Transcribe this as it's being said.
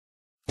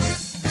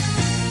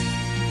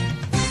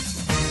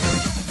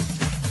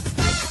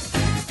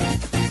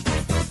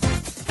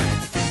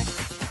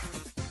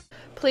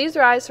Please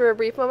rise for a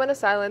brief moment of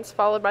silence,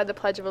 followed by the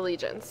Pledge of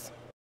Allegiance.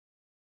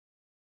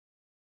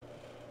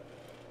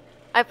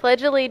 I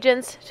pledge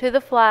allegiance to the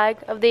flag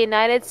of the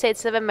United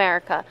States of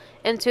America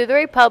and to the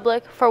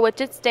republic for which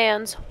it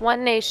stands,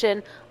 one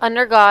nation,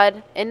 under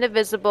God,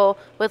 indivisible,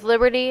 with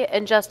liberty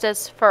and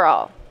justice for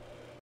all.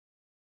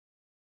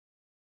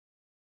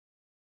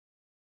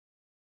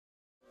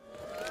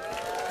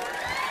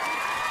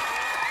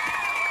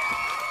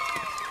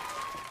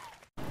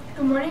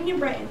 Good morning, New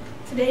Brighton.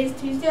 Today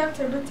is Tuesday,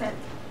 October 10th.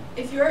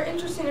 If you are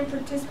interested in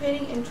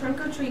participating in Trunk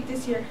or Treat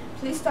this year,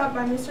 please stop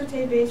by Mr.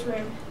 Tebe's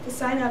room to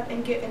sign up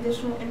and get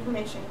additional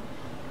information.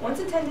 Once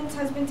attendance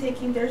has been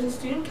taken, there is a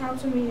student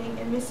council meeting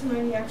in Ms.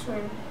 Simoniak's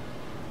room.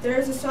 There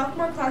is a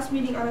sophomore class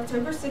meeting on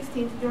October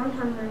 16th during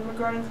homeroom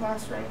regarding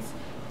class ranks.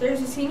 There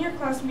is a senior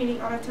class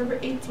meeting on October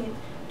 18th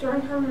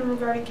during homeroom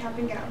regarding cap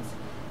and gowns.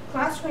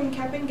 Class ring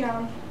cap and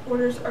gown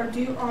orders are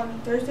due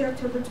on Thursday,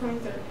 October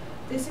 23rd.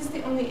 This is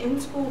the only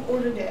in-school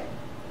order day.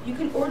 You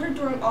can order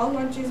during all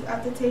lunches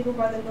at the table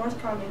by the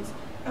North Commons,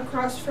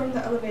 across from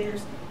the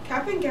elevators.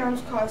 Cap and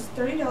gowns cost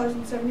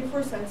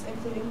 $30.74,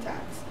 including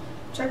tax.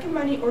 Check and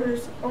money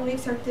orders only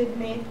accepted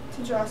made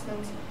to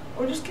Jocelyn's.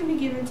 Orders can be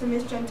given to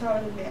Ms. Gentile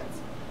in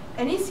advance.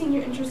 Any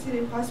senior interested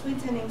in possibly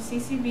attending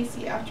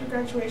CCBC after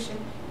graduation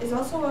is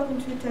also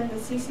welcome to attend the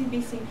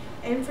CCBC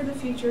Aim for the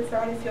Future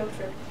Friday field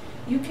trip.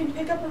 You can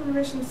pick up a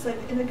permission slip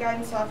in the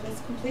guidance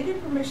office.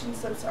 Completed permission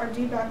slips are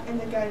due back in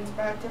the guidance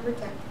by October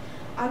 10th.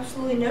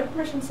 Absolutely no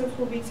permission slips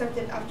will be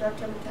accepted after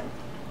October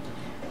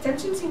 10th.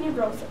 Attention senior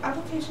girls,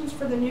 applications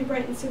for the New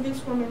Brighton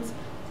Civics Women's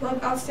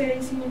Club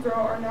Outstanding Senior Girl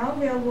are now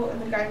available in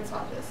the guidance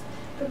office.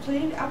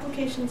 Completed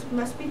applications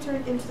must be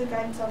turned into the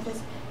guidance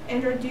office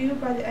and are due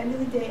by the end of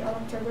the day on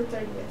October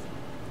 30th.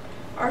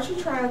 Archery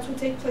tryouts will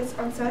take place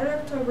on Saturday,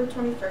 October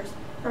 21st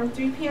from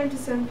 3 p.m. to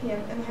 7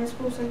 p.m. in the High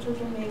School Central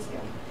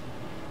Gymnasium.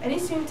 Any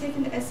student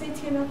taking the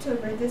SAT in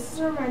October, this is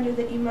a reminder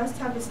that you must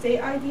have a state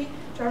ID,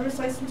 driver's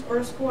license, or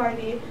a school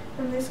ID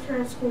from this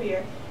current school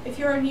year. If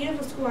you are in need of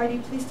a school ID,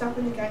 please stop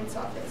in the guidance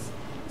office.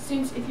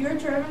 Students, if you are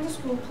driving to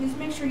school, please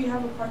make sure you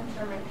have a parking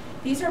permit.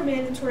 These are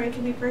mandatory and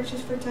can be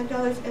purchased for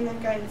 $10 in the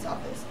guidance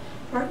office.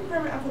 Parking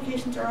permit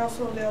applications are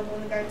also available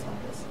in the guidance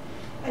office.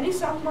 Any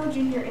sophomore or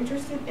junior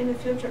interested in a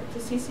field trip to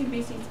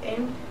CCBC's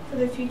Aim for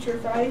the Future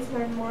Friday to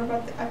learn more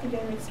about the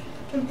academics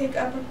can pick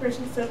up a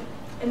permission slip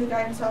in the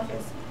guidance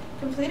office.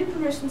 Completed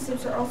permission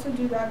slips are also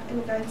due back in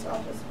the guidance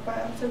office by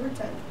October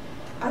 10th.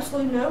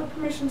 Absolutely no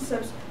permission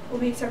slips will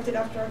be accepted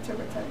after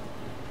October 10th.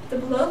 The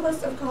below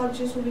list of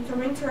colleges will be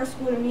coming to our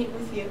school to meet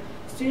with you.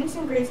 Students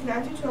in grades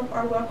 9 through 12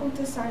 are welcome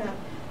to sign up.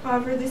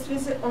 However, this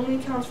visit only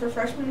counts for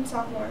freshmen and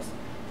sophomores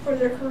for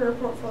their career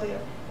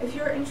portfolio. If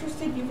you are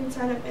interested, you can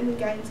sign up in the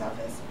guidance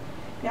office.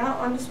 Now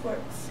on to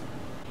sports.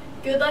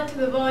 Good luck to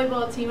the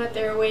volleyball team at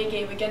their away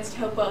game against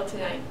Hopewell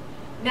tonight.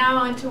 Now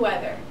on to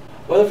weather.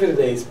 Weather for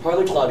today is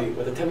partly cloudy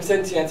with a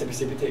 10% chance of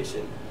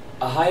precipitation,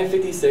 a high of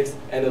 56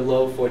 and a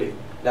low of 40.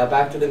 Now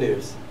back to the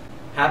news.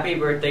 Happy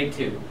birthday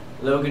to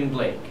Logan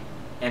Blake,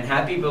 and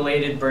happy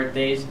belated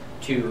birthdays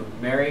to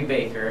Mary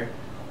Baker,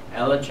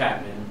 Ella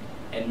Chapman,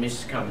 and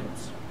Mrs.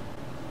 Cummins.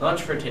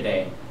 Lunch for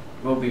today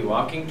will be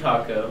walking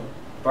taco,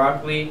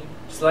 broccoli,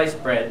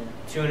 sliced bread,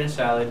 tuna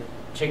salad,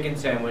 chicken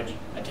sandwich,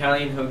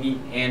 Italian hoagie,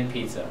 and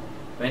pizza.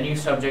 Menu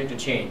subject to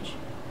change.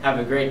 Have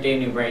a great day,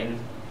 New Brighton.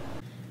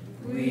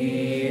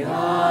 We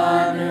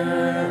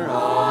honor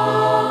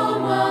all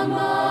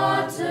Mama.